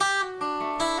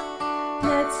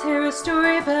Let's hear a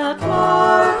story about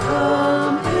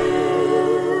Markham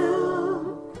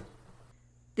Hill.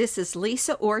 This is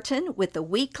Lisa Orton with the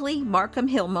weekly Markham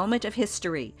Hill Moment of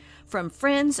History from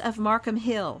Friends of Markham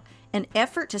Hill, an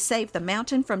effort to save the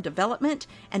mountain from development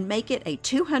and make it a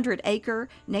 200-acre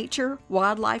nature,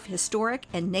 wildlife, historic,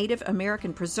 and Native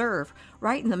American preserve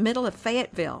right in the middle of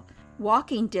Fayetteville.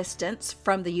 Walking distance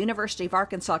from the University of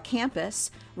Arkansas campus,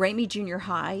 Ramey Junior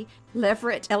High,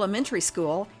 Leverett Elementary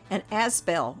School, and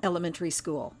Asbell Elementary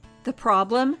School. The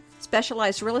problem?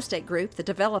 Specialized Real Estate Group, the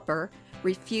developer,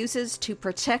 refuses to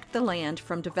protect the land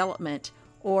from development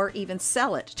or even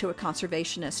sell it to a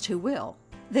conservationist who will.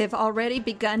 They've already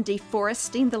begun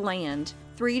deforesting the land,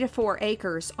 3 to 4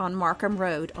 acres on Markham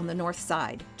Road on the north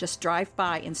side. Just drive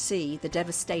by and see the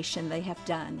devastation they have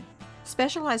done.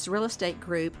 Specialized Real Estate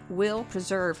Group will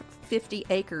preserve 50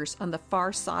 acres on the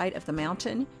far side of the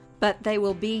mountain, but they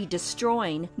will be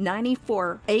destroying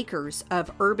 94 acres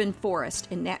of urban forest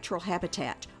and natural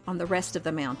habitat on the rest of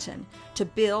the mountain to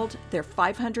build their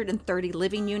 530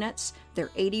 living units, their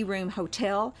 80-room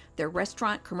hotel, their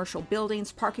restaurant, commercial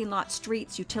buildings, parking lots,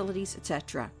 streets, utilities,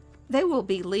 etc. They will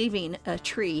be leaving a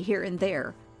tree here and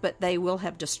there, but they will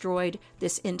have destroyed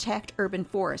this intact urban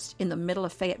forest in the middle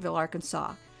of Fayetteville,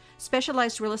 Arkansas.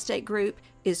 Specialized Real Estate Group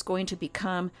is going to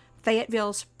become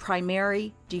Fayetteville's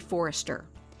primary deforester.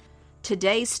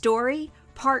 Today's story,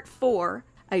 Part 4,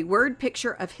 a word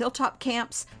picture of Hilltop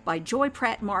Camps by Joy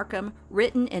Markham,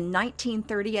 written in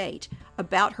 1938,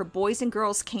 about her Boys and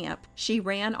Girls Camp she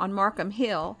ran on Markham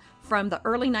Hill from the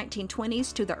early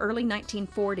 1920s to the early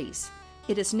 1940s.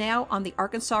 It is now on the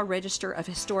Arkansas Register of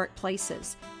Historic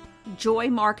Places.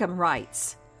 Joy Markham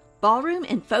writes, "Ballroom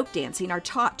and folk dancing are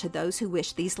taught to those who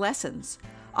wish these lessons.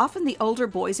 Often the older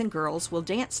boys and girls will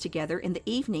dance together in the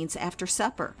evenings after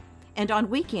supper, and on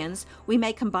weekends we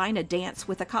may combine a dance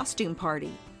with a costume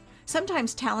party.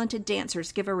 Sometimes talented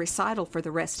dancers give a recital for the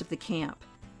rest of the camp.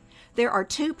 There are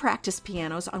 2 practice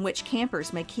pianos on which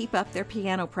campers may keep up their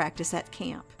piano practice at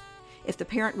camp. If the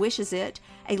parent wishes it,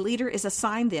 a leader is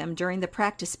assigned them during the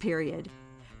practice period.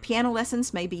 Piano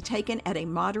lessons may be taken at a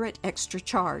moderate extra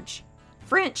charge.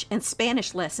 French and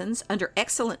Spanish lessons under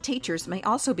excellent teachers may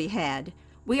also be had.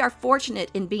 We are fortunate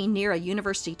in being near a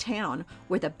university town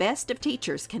where the best of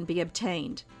teachers can be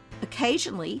obtained.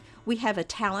 Occasionally, we have a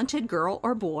talented girl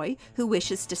or boy who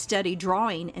wishes to study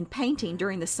drawing and painting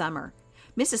during the summer.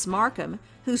 Mrs. Markham,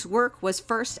 whose work was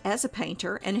first as a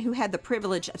painter and who had the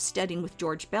privilege of studying with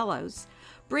George Bellows,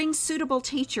 brings suitable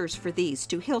teachers for these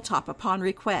to Hilltop upon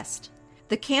request.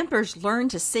 The campers learn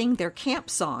to sing their camp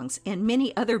songs and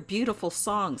many other beautiful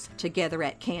songs together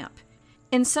at camp.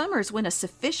 In summers, when a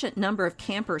sufficient number of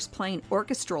campers playing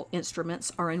orchestral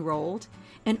instruments are enrolled,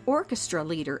 an orchestra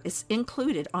leader is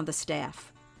included on the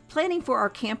staff. Planning for our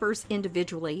campers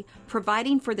individually,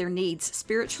 providing for their needs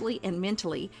spiritually and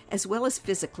mentally, as well as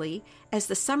physically, as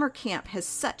the summer camp has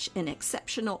such an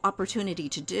exceptional opportunity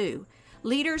to do,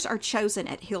 leaders are chosen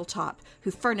at Hilltop who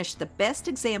furnish the best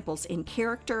examples in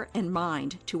character and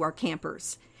mind to our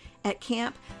campers. At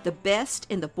camp, the best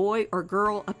in the boy or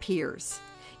girl appears.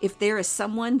 If there is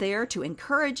someone there to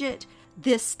encourage it,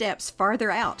 this steps farther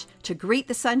out to greet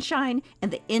the sunshine and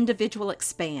the individual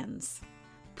expands.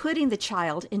 Putting the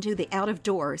child into the out of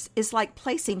doors is like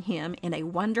placing him in a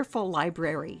wonderful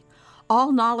library.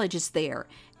 All knowledge is there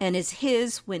and is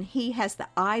his when he has the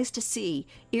eyes to see,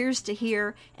 ears to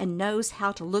hear, and knows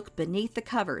how to look beneath the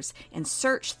covers and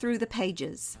search through the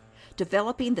pages.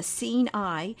 Developing the seeing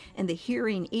eye and the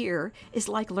hearing ear is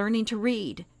like learning to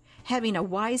read. Having a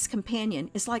wise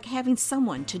companion is like having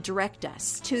someone to direct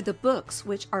us to the books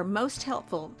which are most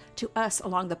helpful to us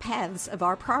along the paths of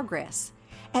our progress.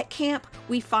 At camp,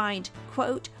 we find,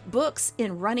 quote, books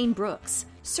in running brooks,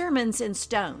 sermons in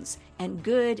stones, and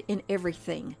good in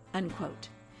everything, unquote.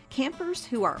 Campers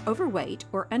who are overweight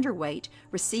or underweight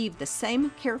receive the same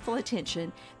careful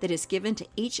attention that is given to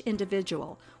each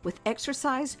individual, with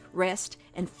exercise, rest,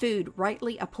 and food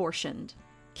rightly apportioned.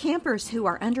 Campers who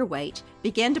are underweight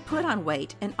begin to put on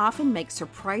weight and often make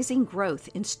surprising growth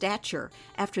in stature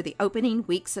after the opening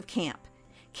weeks of camp.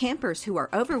 Campers who are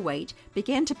overweight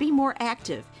begin to be more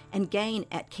active and gain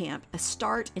at camp a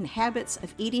start in habits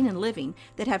of eating and living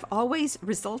that have always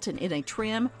resulted in a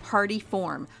trim, hearty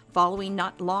form following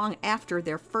not long after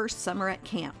their first summer at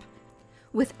camp.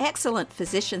 With excellent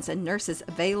physicians and nurses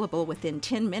available within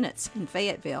 10 minutes in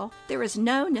Fayetteville, there is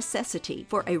no necessity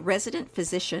for a resident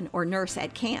physician or nurse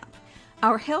at camp.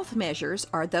 Our health measures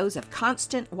are those of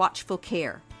constant watchful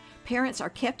care. Parents are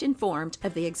kept informed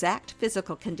of the exact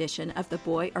physical condition of the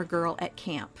boy or girl at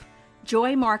camp.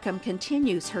 Joy Markham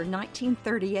continues her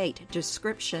 1938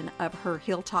 description of her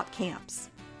Hilltop camps.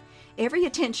 Every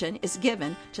attention is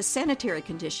given to sanitary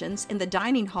conditions in the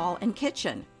dining hall and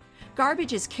kitchen.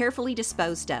 Garbage is carefully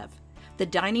disposed of. The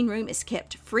dining room is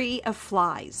kept free of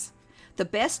flies. The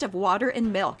best of water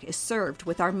and milk is served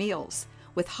with our meals,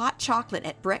 with hot chocolate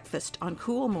at breakfast on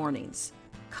cool mornings.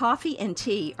 Coffee and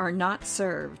tea are not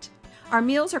served. Our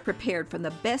meals are prepared from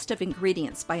the best of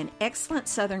ingredients by an excellent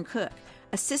Southern cook,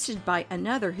 assisted by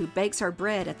another who bakes our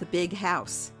bread at the big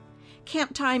house.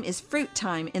 Camp time is fruit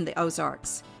time in the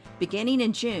Ozarks. Beginning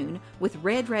in June with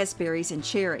red raspberries and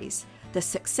cherries, the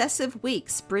successive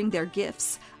weeks bring their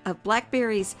gifts of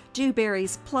blackberries,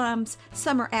 dewberries, plums,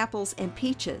 summer apples, and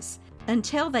peaches,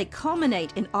 until they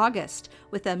culminate in August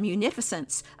with a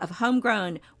munificence of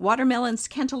homegrown watermelons,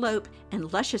 cantaloupe,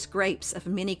 and luscious grapes of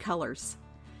many colors.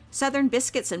 Southern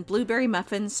biscuits and blueberry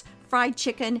muffins, fried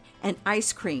chicken, and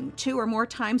ice cream 2 or more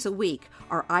times a week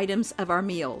are items of our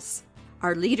meals.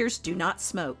 Our leaders do not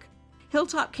smoke.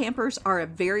 Hilltop campers are of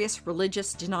various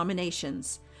religious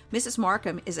denominations. Mrs.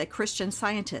 Markham is a Christian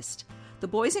Scientist. The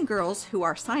boys and girls who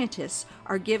are scientists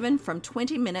are given from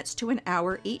 20 minutes to an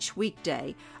hour each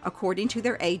weekday, according to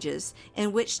their ages,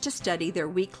 in which to study their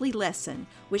weekly lesson,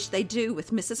 which they do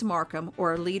with Mrs. Markham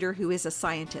or a leader who is a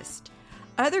scientist.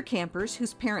 Other campers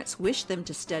whose parents wish them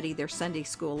to study their Sunday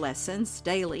school lessons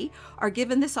daily are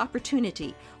given this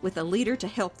opportunity with a leader to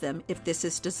help them if this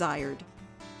is desired.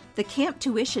 The camp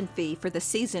tuition fee for the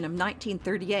season of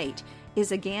 1938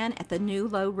 is again at the new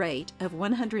low rate of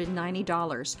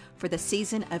 $190 for the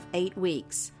season of 8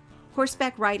 weeks.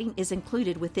 Horseback riding is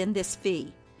included within this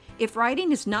fee. If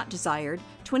riding is not desired,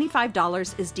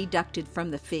 $25 is deducted from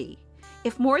the fee.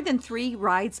 If more than 3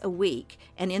 rides a week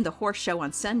and in the horse show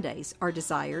on Sundays are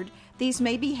desired, these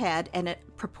may be had at a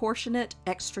proportionate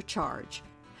extra charge.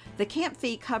 The camp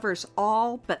fee covers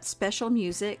all but special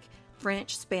music,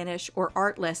 French, Spanish, or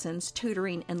art lessons,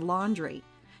 tutoring, and laundry.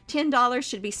 $10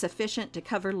 should be sufficient to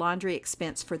cover laundry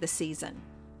expense for the season.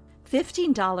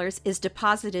 $15 is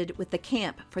deposited with the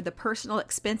camp for the personal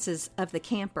expenses of the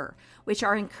camper, which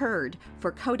are incurred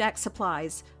for Kodak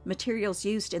supplies, materials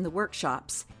used in the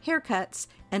workshops, haircuts,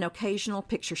 an occasional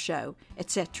picture show,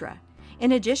 etc.,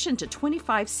 in addition to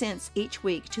 25 cents each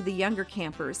week to the younger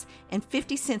campers and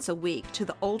 50 cents a week to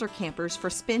the older campers for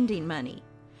spending money.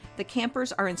 The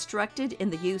campers are instructed in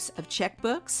the use of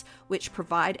checkbooks, which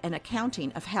provide an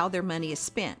accounting of how their money is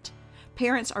spent.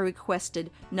 Parents are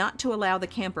requested not to allow the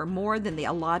camper more than the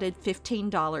allotted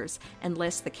 $15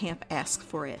 unless the camp asks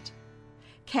for it.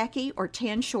 Khaki or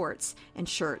tan shorts and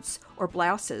shirts or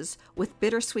blouses with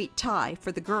bittersweet tie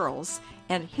for the girls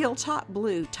and hilltop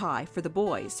blue tie for the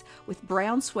boys with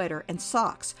brown sweater and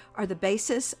socks are the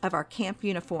basis of our camp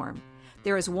uniform.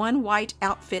 There is one white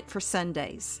outfit for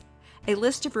Sundays. A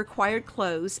list of required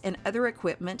clothes and other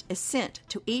equipment is sent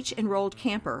to each enrolled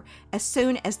camper as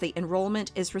soon as the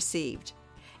enrollment is received.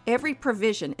 Every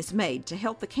provision is made to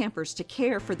help the campers to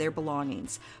care for their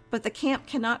belongings, but the camp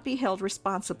cannot be held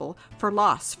responsible for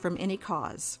loss from any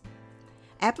cause.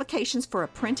 Applications for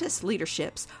apprentice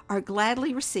leaderships are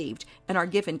gladly received and are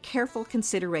given careful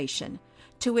consideration.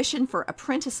 Tuition for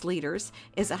apprentice leaders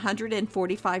is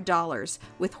 $145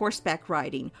 with horseback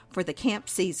riding for the camp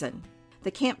season. The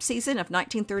camp season of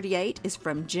 1938 is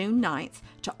from June 9th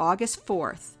to August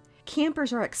 4th.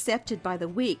 Campers are accepted by the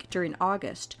week during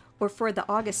August or for the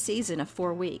August season of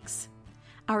 4 weeks.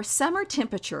 Our summer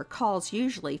temperature calls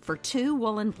usually for 2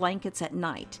 woolen blankets at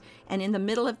night, and in the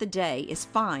middle of the day is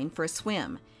fine for a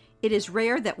swim. It is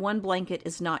rare that 1 blanket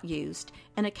is not used,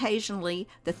 and occasionally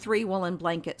the 3 woolen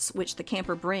blankets which the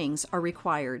camper brings are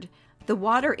required. The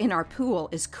water in our pool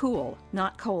is cool,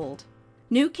 not cold.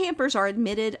 New campers are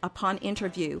admitted upon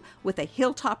interview with a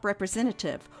Hilltop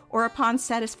representative or upon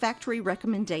satisfactory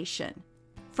recommendation.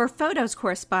 For photos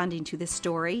corresponding to this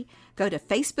story, go to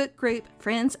Facebook group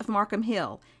Friends of Markham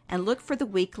Hill and look for the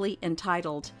weekly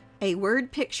entitled A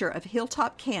Word Picture of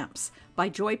Hilltop Camps by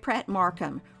Joy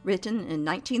Markham, written in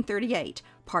 1938,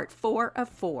 Part 4 of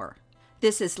 4.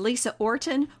 This is Lisa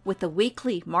Orton with the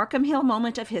weekly Markham Hill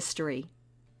Moment of History.